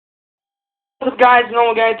What's up, guys?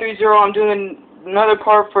 Normal Guy 30. I'm doing another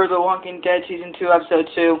part for The Walking Dead Season 2, Episode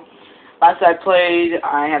 2. Last I played,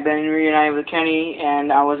 I have been reunited with Kenny,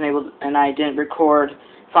 and I wasn't able to, and I didn't record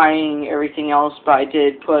finding everything else, but I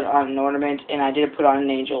did put on an ornament, and I did put on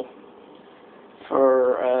an angel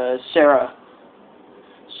for Sarah.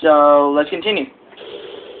 So let's continue.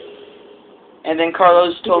 And then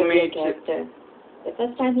Carlos told me to. The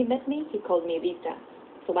first time he met me, he called me Rita,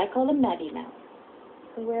 so I call him Maddie now.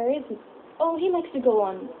 So where is he? Oh, he likes to go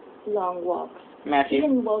on long walks. Matthew. He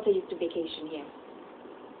and Walter used to vacation here.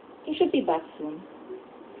 He should be back soon.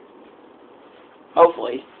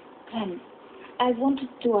 Hopefully. Glenn, I wanted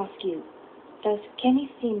to ask you, does Kenny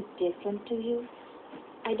seem different to you?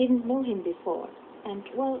 I didn't know him before, and,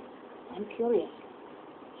 well, I'm curious.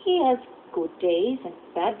 He has good days and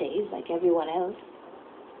bad days like everyone else.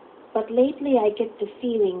 But lately I get the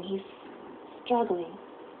feeling he's struggling.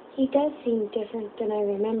 He does seem different than I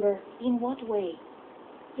remember. In what way?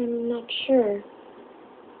 I'm not sure.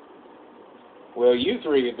 Well, you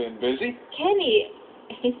three have been busy. Kenny,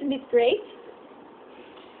 isn't it great?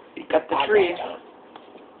 You got the tree.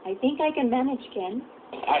 I think I can manage, Ken.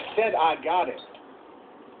 I said I got it.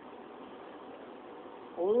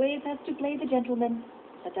 Always has to play the gentleman.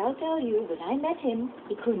 But I'll tell you, when I met him,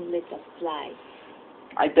 he couldn't lift a fly.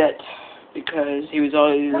 I bet. Because he was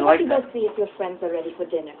always Why like don't you that. go see if your friends are ready for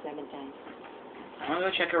dinner, Clementine? I'll go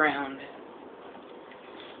check around.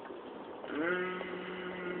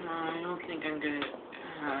 I don't think I'm gonna.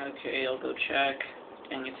 Okay, I'll go check.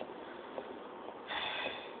 Dang it.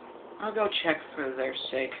 I'll go check for their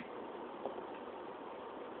sake.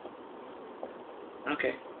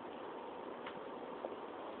 Okay.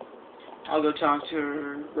 I'll go talk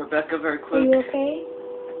to Rebecca very quick. Are you okay?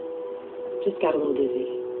 Just got a little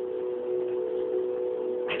busy.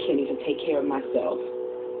 I can't even take care of myself.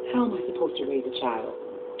 How am I supposed to raise a child?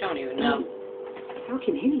 Don't even know. How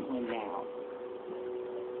can anyone now?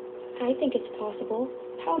 I think it's possible.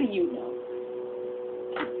 How do you know?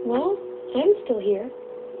 Well, I'm still here.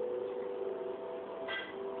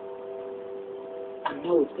 I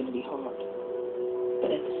know it's going to be hard. But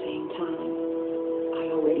at the same time,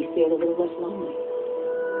 I already feel a little less lonely.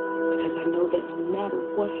 Because I know that no matter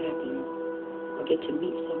what happens, I'll get to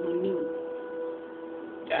meet someone new.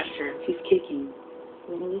 That's true. She's kicking.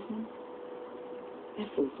 Want to listen? That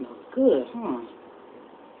food smells good, huh?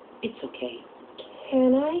 It's okay.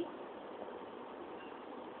 Can I?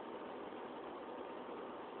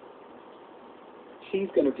 She's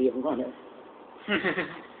going to be a runner.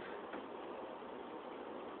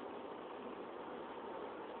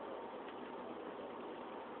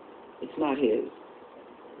 It's not his.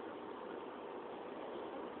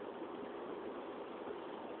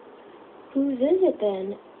 Whose is it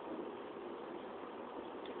then?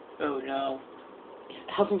 Oh no. If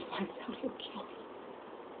Alvin finds out, he'll kill me.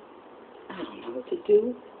 I don't know what to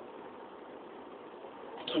do.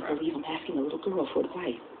 I can't believe I'm asking a little girl for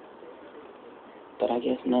advice. But I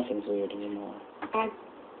guess nothing's weird anymore. I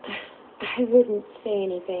wouldn't say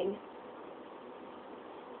anything.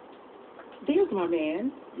 There's my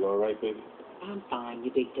man. You all right, baby? I'm fine,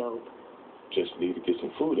 you big dope. Just need to get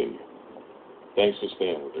some food in you. Thanks for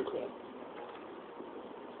staying with her, Clem.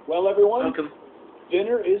 Well, everyone, Welcome.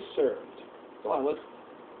 dinner is served. Come on, let's...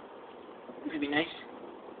 This would be nice.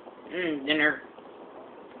 Dinner.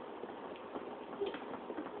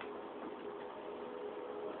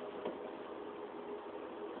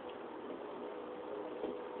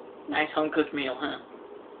 Nice home-cooked meal, huh?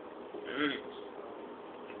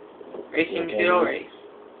 Racing to get already.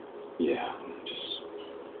 Yeah,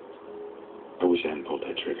 I wish I hadn't pulled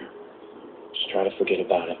that trigger. Just try to forget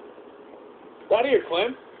about it. Right here,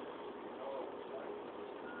 Clem.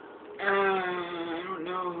 I don't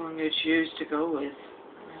know who I'm going to choose to go with.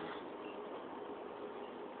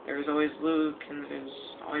 There's always Luke, and there's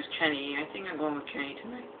always Kenny. I think I'm going with Kenny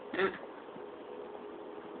tonight.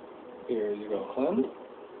 Here you go, Clem.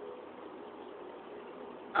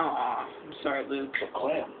 Aw, I'm sorry, Luke. So,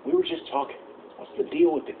 Clem, we were just talking. What's the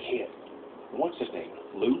deal with the kid? What's his name?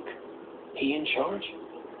 Luke? He in charge?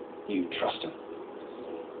 You trust him?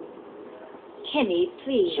 Kenny,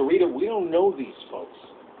 please. Sarita, we don't know these folks.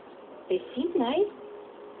 They seem nice.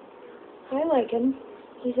 I like him.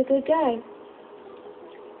 He's a good guy.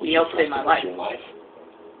 He helped save my life. Your life.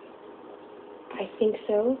 I think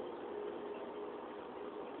so.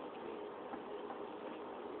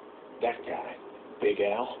 That guy, Big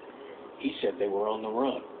Al, he said they were on the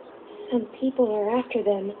run. Some people are after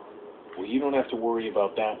them. Well, you don't have to worry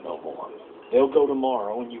about that no more. They'll go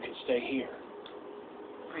tomorrow and you can stay here.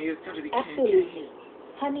 Are you going to be Absolutely.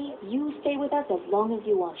 Honey, you stay with us as long as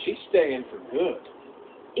you want. She's staying for good.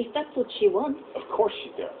 if that's what she wants. Of course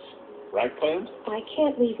she does. Right, Clem? I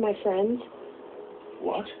can't leave my friends.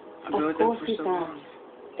 What? I've been Of with them course for he so does. long.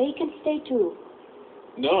 They can stay too.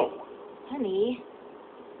 No. Honey,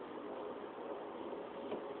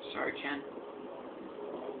 Sorry, Ken.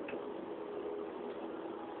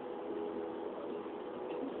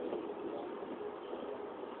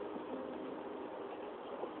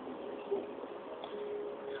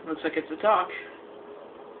 Looks like it's a talk.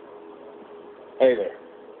 Hey there.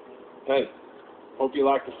 Hey. Hope you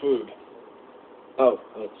like the food. Oh,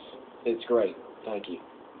 it's great. Thank you.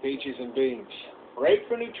 Peaches and beans. Great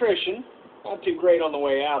for nutrition. Not too great on the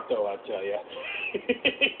way out, though, I tell you.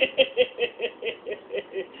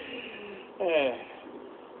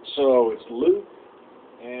 So it's Luke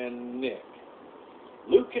and Nick.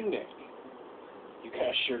 Luke and Nick. You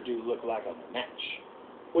guys sure do look like a match.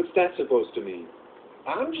 What's that supposed to mean?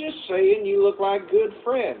 I'm just saying you look like good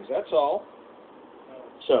friends, that's all.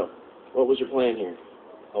 So, what was your plan here?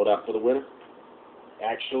 Hold out for the winter?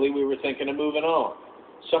 Actually, we were thinking of moving on.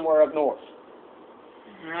 Somewhere up north.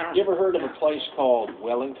 You ever heard of a place called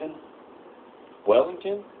Wellington?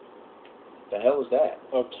 Wellington? The hell is that?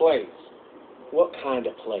 A place. What kind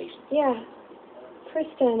of place? Yeah.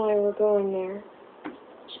 Krista and I were going there.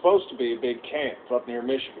 Supposed to be a big camp up near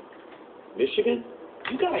Michigan. Michigan?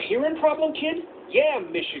 You got a hearing problem, kid? Yeah,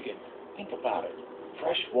 Michigan. Think about it.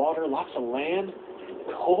 Fresh water, lots of land,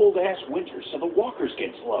 cold-ass winters so the walkers get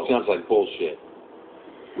slow. Sounds like bullshit.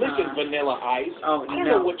 Listen, Vanilla Ice, Oh, I don't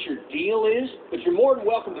no. know what your deal is, but you're more than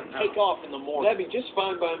welcome to take off in the morning. That'd be just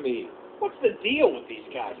fine by me. What's the deal with these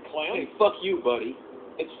guys, Clem? Hey, fuck you, buddy.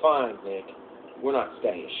 It's fine, Nick. We're not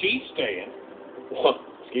staying. She's staying. What?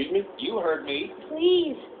 Excuse me? You heard me.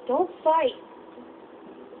 Please, don't fight.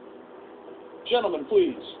 Gentlemen,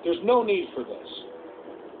 please, there's no need for this.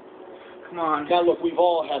 Come on. Now, look, we've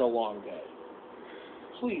all had a long day.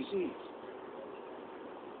 Please eat.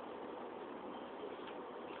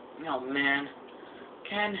 Oh, man.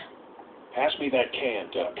 Ken. Pass me that can,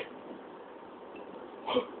 Duck.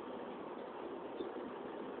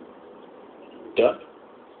 Duck?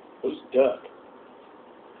 Who's Duck?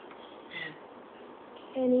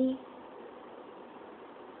 Kenny,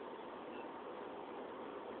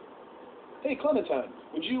 Hey, Clementine,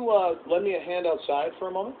 would you lend me a hand outside for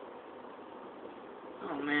a moment?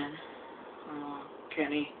 Oh, man. Oh,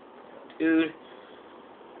 Kenny. Dude.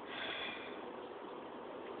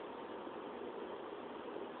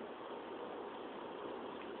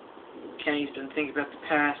 Kenny's been thinking about the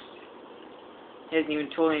past. He hasn't even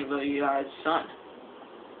told anybody about his son.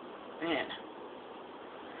 Man.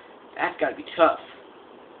 That's gotta be tough.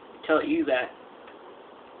 Tell you that.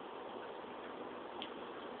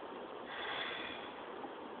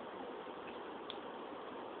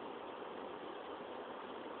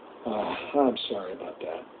 I'm sorry about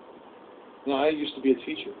that. You know, I used to be a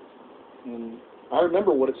teacher, and I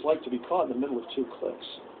remember what it's like to be caught in the middle of two cliques.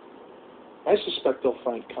 I suspect they'll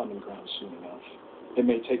find common ground soon enough. It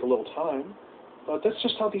may take a little time, but that's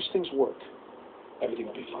just how these things work. Everything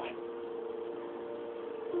will be fine.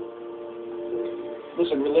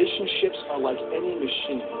 Listen, relationships are like any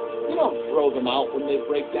machine. You don't throw them out when they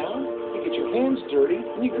break down. You get your hands dirty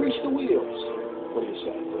and you grease the wheels. What do you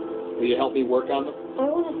say? Will you help me work on them? I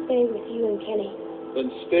want to stay with you and Kenny. Then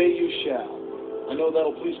stay you shall. I know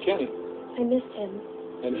that'll please Kenny, I missed him.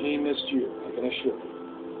 and he missed you, I can assure you.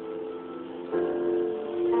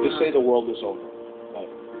 They say the world is over, but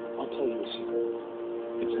I'll tell you a secret.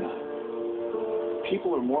 It's not.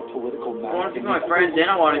 People are more political now. I want to be than my ever friends, and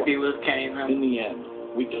I want to before. be with Kenny and them. In the end,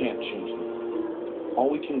 we can't change them. All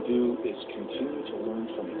we can do is continue to learn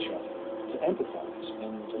from each other, to empathize,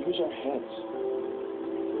 and use our heads.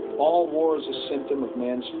 All war is a symptom of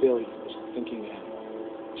man's failure as a thinking animal.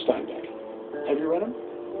 Steinbeck. Have you read him?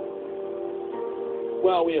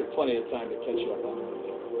 Well, we have plenty of time to catch up on him.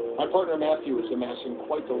 My partner Matthew is amassing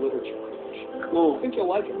quite the literature collection. Cool. I think you'll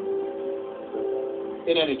like him.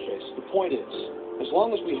 In any case, the point is, as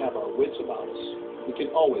long as we have our wits about us, we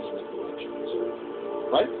can always make the right choice.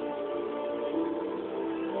 Right?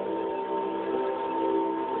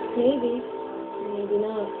 Maybe. Maybe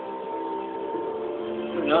not.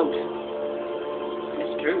 Who knows?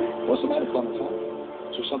 It's true. What's the matter,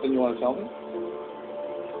 Clementine? Is there something you want to tell me?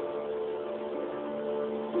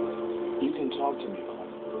 You can talk to me,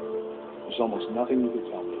 Clem. There's almost nothing you can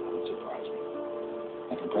tell me that would surprise me.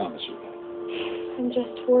 I can promise you that. I'm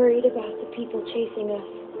just worried about the people chasing us.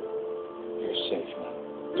 You're safe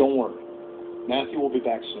now. Don't worry. Matthew will be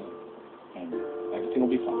back soon, and everything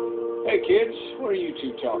will be fine. Hey, kids, what are you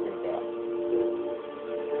two talking about?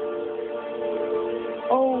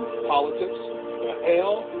 Oh, politics. The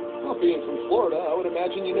hell? Well, being from Florida, I would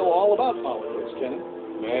imagine you know all about politics, Kenny.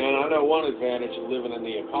 Man, I know one advantage of living in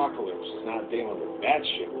the apocalypse is not dealing with that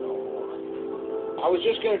shit no more. I was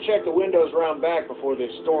just gonna check the windows around back before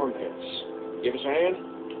this storm hits. Give us a hand?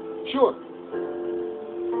 Sure.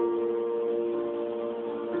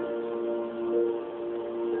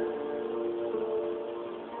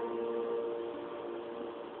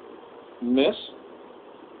 Miss?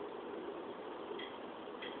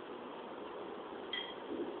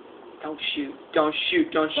 Don't shoot. Don't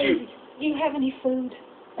shoot. Don't shoot. Please, do you have any food?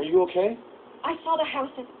 Are you okay? I saw the house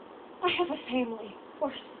and I have a family.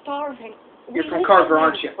 We're starving. You're We from live Carver, on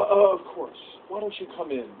aren't you? Of course. Why don't you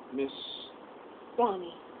come in, Miss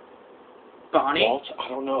Bonnie. Bonnie? Walt? I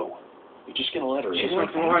don't know. You're just gonna let her She's in from like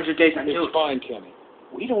that? 400 Days. I knew It's it. fine, Kenny.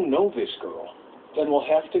 We don't know this girl. Then we'll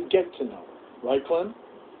have to get to know her. Right, Clem?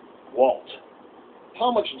 Walt,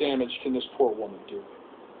 how much damage can this poor woman do?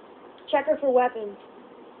 Check her for weapons.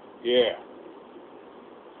 Yeah.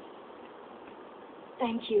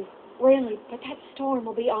 Thank you. Really, but that storm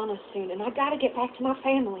will be on us soon, and I gotta get back to my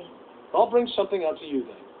family. I'll bring something out to you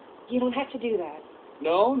then. You don't have to do that.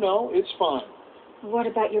 No, it's fine. What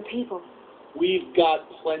about your people? We've got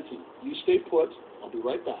plenty. You stay put. I'll be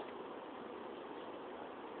right back.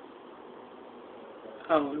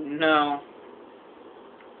 Oh, no.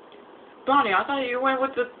 Bonnie, I thought you went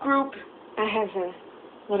with the group I have a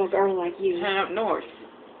little girl like you. heading up north.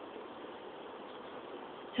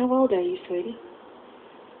 How old are you, sweetie?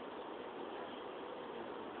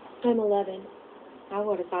 I'm 11. I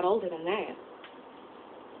would have thought older than that.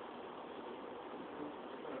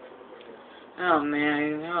 Oh,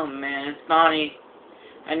 man, it's Bonnie.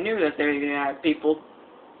 I knew that they had people.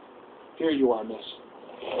 Here you are, miss.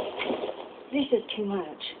 This is too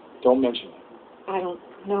much. Don't mention it. I don't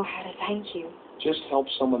know how to thank you. Just help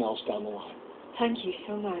someone else down the line. Thank you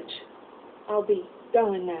so much. I'll be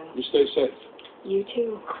going now. You stay safe. You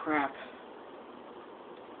too. Crap.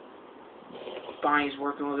 Bonnie's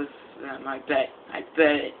working with us. I bet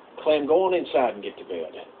it. Clem, go on inside and get to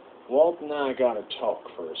bed. Walt and I gotta talk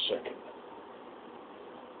for a second.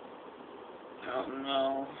 Oh,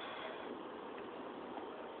 no.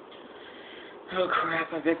 Oh,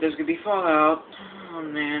 crap, I bet there's gonna be fallout. Oh,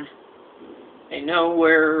 man. They know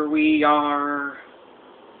where we are.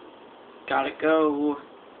 Gotta go.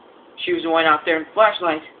 She was the one out there in the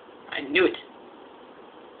flashlight. I knew it.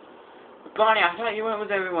 But Bonnie, I thought you went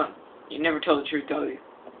with everyone. You never told the truth, though.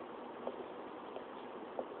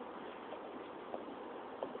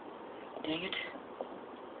 Dang it.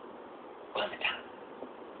 Clementine,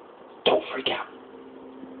 don't freak out.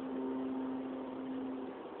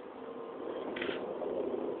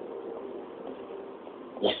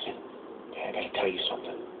 Listen, I gotta tell you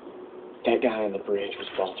something. That guy on the bridge was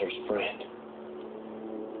Walter's friend.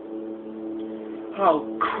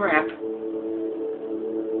 Oh, crap.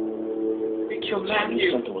 We killed I knew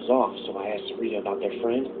Matthew. something was off, so I asked Rita about their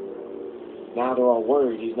friend. Now they're all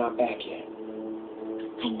worried he's not back yet.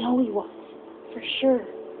 I know he was. For sure.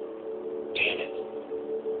 Damn it.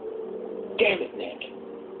 Damn it, Nick.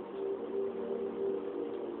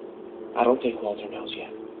 I don't think Walter knows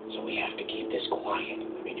yet, so we have to keep this quiet.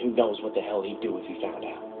 I mean, who knows what the hell he'd do if he found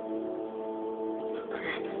out.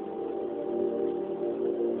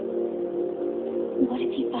 What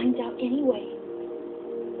if he finds out anyway?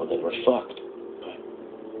 Well, then we're fucked. But,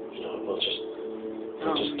 we'll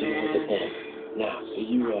just deal with it then. Now, so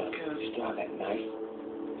you still have that knife?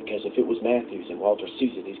 Because if it was Matthews and Walter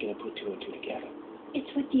sees it, he's going to put two and two together. It's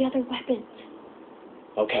with the other weapons.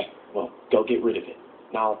 Okay, well, go get rid of it.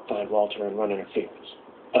 Now I'll find Walter and run interference.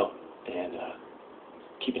 Oh, and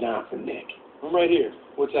keep an eye out for Nick. I'm right here.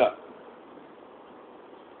 What's up?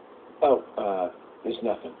 Oh, there's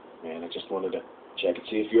nothing, man. I just wanted to check and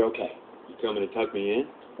see if you're okay. You coming to tuck me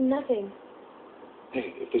in? Nothing.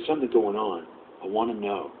 Hey, if there's something going on, I want to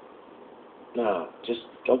know. No, just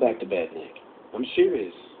go back to bed, Nick. I'm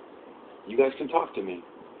serious. You guys can talk to me.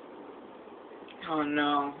 Oh,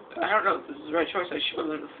 no. I don't know if this is the right choice. I showed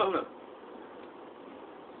them the photo.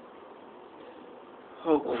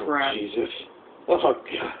 Oh, crap. Jesus. Oh,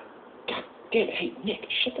 God. God damn it. Hey, Nick,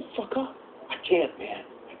 shut the fuck up. I can't, man.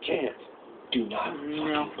 I can't. Do not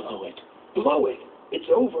fucking blow it. Blow it. It's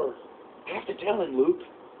over. I have to tell him, Luke.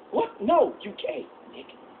 What? No, you can't. Nick,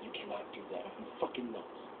 you cannot do that. You fucking nuts.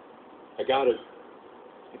 I gotta.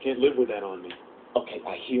 I can't live with that on me. Okay,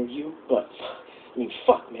 I hear you, but, I mean,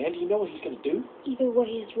 fuck, man. Do you know what he's gonna do? Either way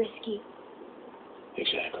is risky.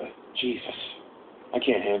 Exactly. Jesus. I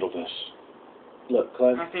can't handle this. Look,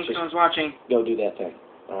 Clem, I think just someone's watching. go do that thing,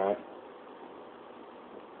 all right?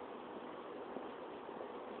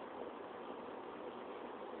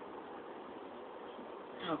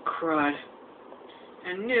 crud.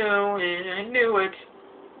 I knew it. I knew it.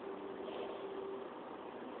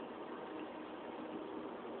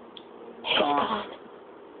 He's gone.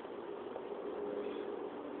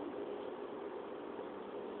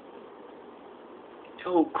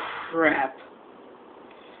 Oh, crap.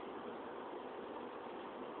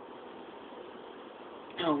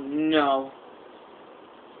 Oh, no.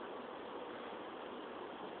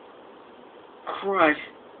 Crud.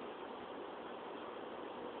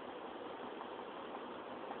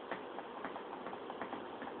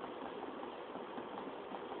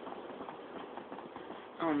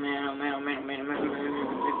 Oh man, oh man, oh man, oh man, oh man, oh man, oh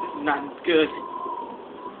man. This is not good.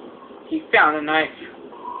 He found a knife.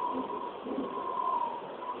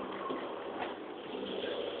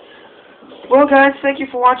 Well guys, thank you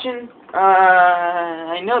for watching.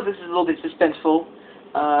 I know this is a little bit suspenseful.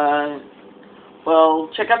 Well,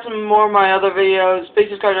 check out some more of my other videos, please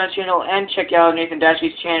subscribe to my channel, and check out Nathan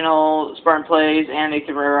Dashke's channel, Spartan Plays, and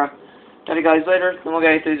Nathan Herrera. Talk to you guys later, then we'll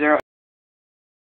get 30.